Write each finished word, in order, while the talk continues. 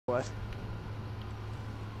What?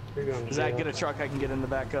 Zach, get a truck I can get in the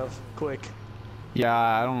back of, quick. Yeah,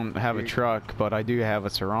 I don't have a truck, but I do have a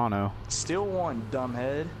Serrano. Steal one,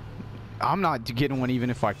 dumbhead. I'm not getting one even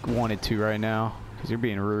if I wanted to right now, because you're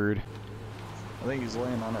being rude. I think he's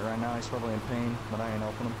laying on it right now. He's probably in pain, but I ain't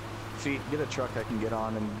helping him. Feet, get a truck I can get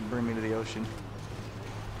on and bring me to the ocean.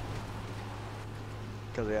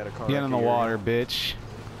 Because we had a car. Get in the water, bitch.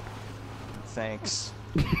 Thanks.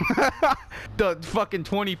 The fucking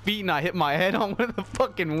 20 feet and I hit my head on one of the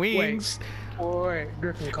fucking wings. Wait,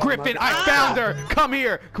 Griffin, Griffin, I found her! Come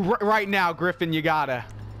here! Right now, Griffin, you gotta.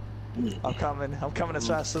 I'm coming. I'm coming as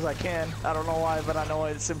fast as I can. I don't know why, but I know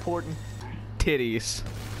it's important. Titties.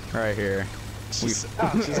 Right here. She's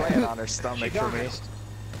laying on her stomach for me.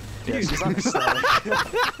 Yeah, she's on her stomach.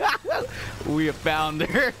 We have found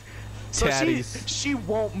her. So Tatties. she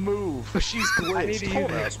won't move. She's glitched. I need to use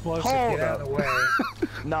an explosive. Get out of the way.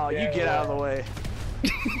 No, you get out of the way.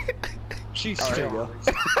 She's there you strong. go.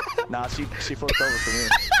 Nah, she flipped over for me.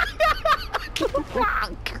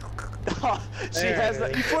 She has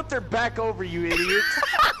that. You flipped her back over, you idiot.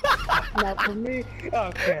 Not for me.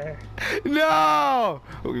 Okay. No!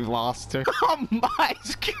 We lost her. On my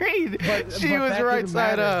screen! She was right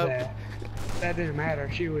side up. That didn't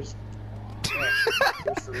matter. She was...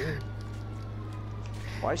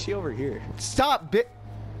 Why is she over here? Stop, bitch!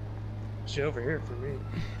 She's over here for me.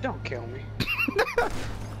 Don't kill me.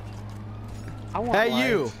 I want Hey, life.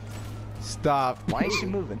 you! Stop. Why is she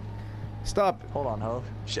moving? Stop. Hold on, ho.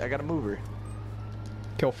 I gotta move her.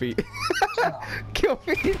 Kill feet. Kill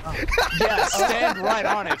feet. Yeah, stand right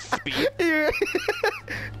on it, feet. Yeah.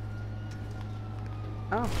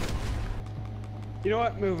 Oh. You know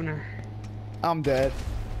what? Moving her. I'm dead.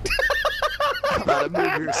 I'm about to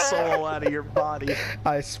move your soul out of your body.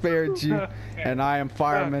 I spared you, and I am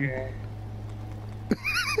fireman. Okay.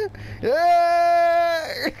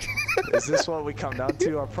 Yeah! Is this what we come down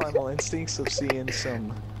to? Our primal instincts of seeing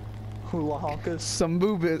some hula honkas? Some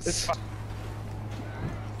boobas.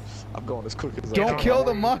 I'm going as quick as I Don't can. kill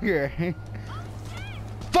the mugger.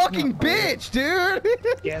 Fucking bitch, dude!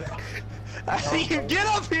 Get You get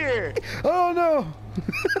up here! Oh no!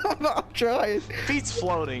 I'm trying. Feet's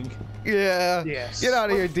floating. Yeah. Yes. Get out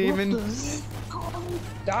of here, demon.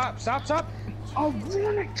 Stop! Stop! Stop! I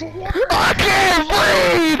want to I can't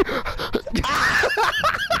breathe!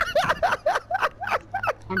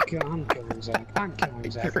 I'm killing Zach. I'm killing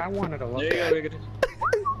Zach. I wanted to look at it.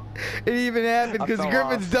 It even happened because fell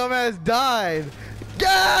Griffin's dumbass died.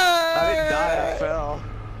 I didn't die, I fell.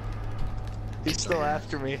 He's still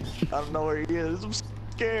after me. I don't know where he is. I'm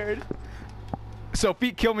scared. So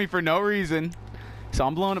Feet killed me for no reason. So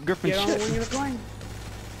I'm blowing up Griffin's Get on the shit. wing of the plane.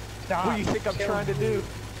 Stop. What do you think I'm trying to do?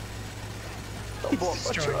 Don't blow up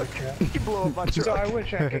my truck. You blow up my truck. So I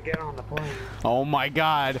wish I could get on the plane. Oh my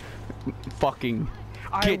god. Fucking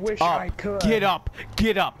I wish I could. Get up.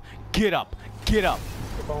 Get up. Get up. Get up.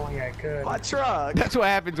 If only I could. My truck. That's what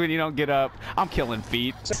happens when you don't get up. I'm killing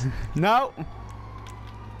Feet. No.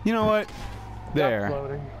 You know what? There.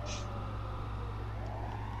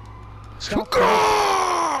 Stop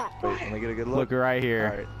floating. Wait, let me get a good look. Look right here.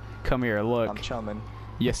 Alright, Come here, look. I'm chumming.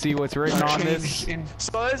 You see what's written on this?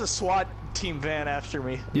 So there's a SWAT team van after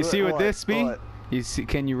me. You see what this be? What? You see?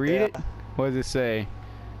 Can you read it? What does it say?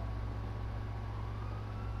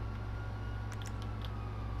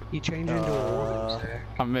 He changed into a woman, Zach.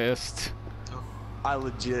 I missed. I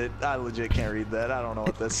legit can't read that. I don't know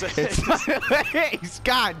what that says. Hey,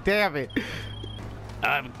 God damn it!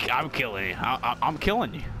 I'm killing you. I'm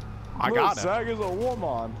killing you. I got him. Zach is a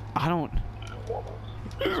woman. I don't.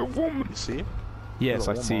 You see? Yes,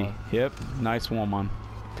 I see. Yep, nice woman.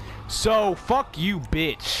 So fuck you,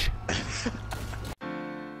 bitch.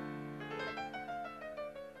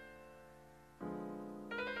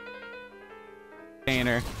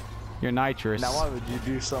 Tanner, you're nitrous. Now why would you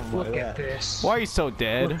do something Look like at that? this. Why are you so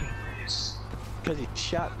dead? Look at this. Because he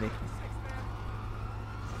shot me.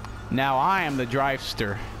 Now I am the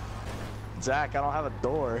drivester. Zach, I don't have a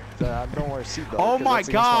door. I don't wear a seatbelt. Oh my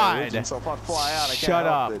God! Religion, so if I fly out, I Shut can't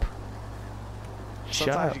up. help it. Shut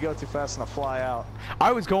Sometimes up. you go too fast and I fly out.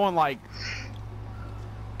 I was going like.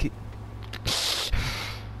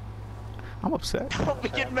 I'm upset. Don't be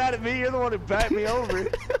getting mad at me. You're the one who backed me over.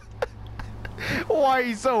 Why are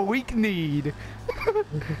you so weak-kneed? Is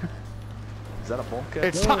that a bunker?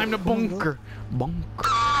 It's time to bunker. Bunker.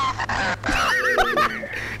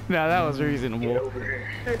 Now that was reasonable. Get over here.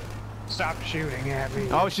 Stop shooting at me.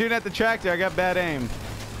 I was shooting at the tractor. I got bad aim.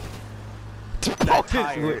 That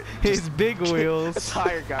tire. His big The wheels.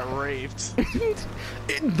 tire got raped.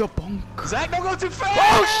 In the bunker. Zach, don't go too fast!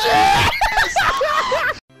 Oh shit!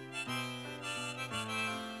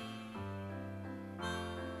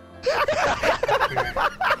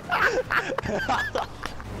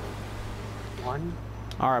 One.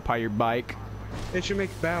 RIP your bike. They should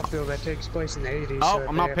make a battlefield that takes place in the 80s. Oh, so I'm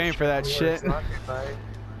they not have paying to for that show shit. where it's occupied.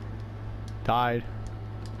 Died.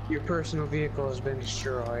 Your personal vehicle has been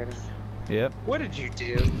destroyed. Yep. What did you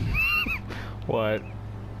do? What?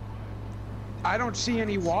 I don't see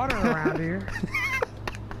any water around here.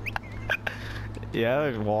 Yeah,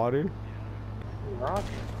 there's water. Rock.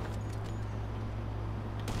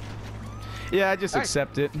 Yeah, just Hey.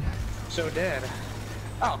 accept it. So dead.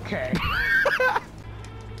 Okay.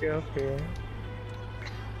 Okay.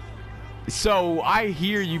 So I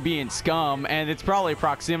hear you being scum, and it's probably a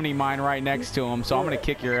proximity mine right next to him. So I'm gonna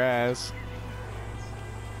kick your ass.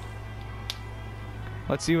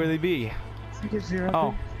 Let's see where they be.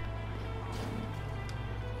 Oh.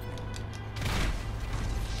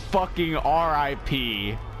 Fucking RIP.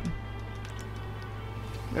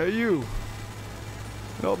 Hey you.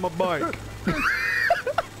 Help my bike.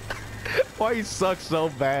 Why you suck so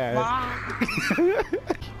bad?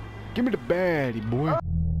 Give me the baddie, boy.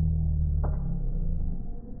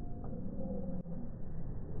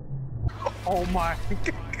 Oh my.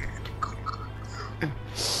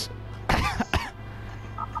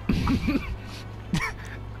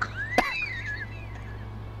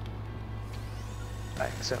 I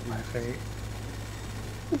accept my fate.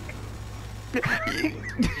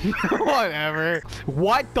 Whatever.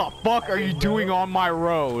 What the fuck are you doing on my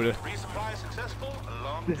road? Resupply successful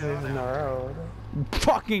along This the isn't the road.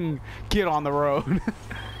 Fucking get on the road.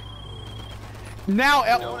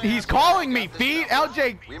 Now he's calling me, feet.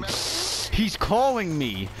 LJ. He's calling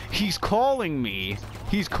me. He's calling me.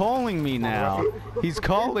 He's calling me now. He's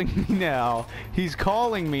calling me now. He's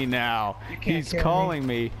calling me now. He's calling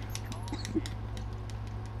me.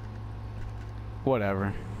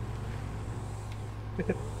 Whatever.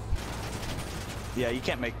 Yeah, you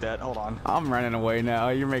can't make that. Hold on. I'm running away now.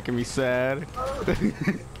 You're making me sad.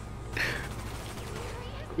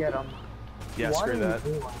 Get him. Yeah, What screw are you that.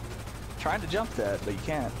 doing? Trying to jump that, but you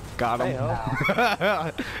can't. Got him.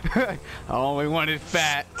 I only wanted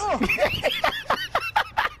fat.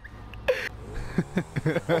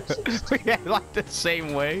 We had like the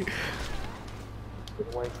same way.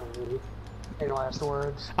 Get away from me. Any last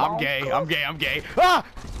words? I'm gay. I'm gay. I'm gay. Ah!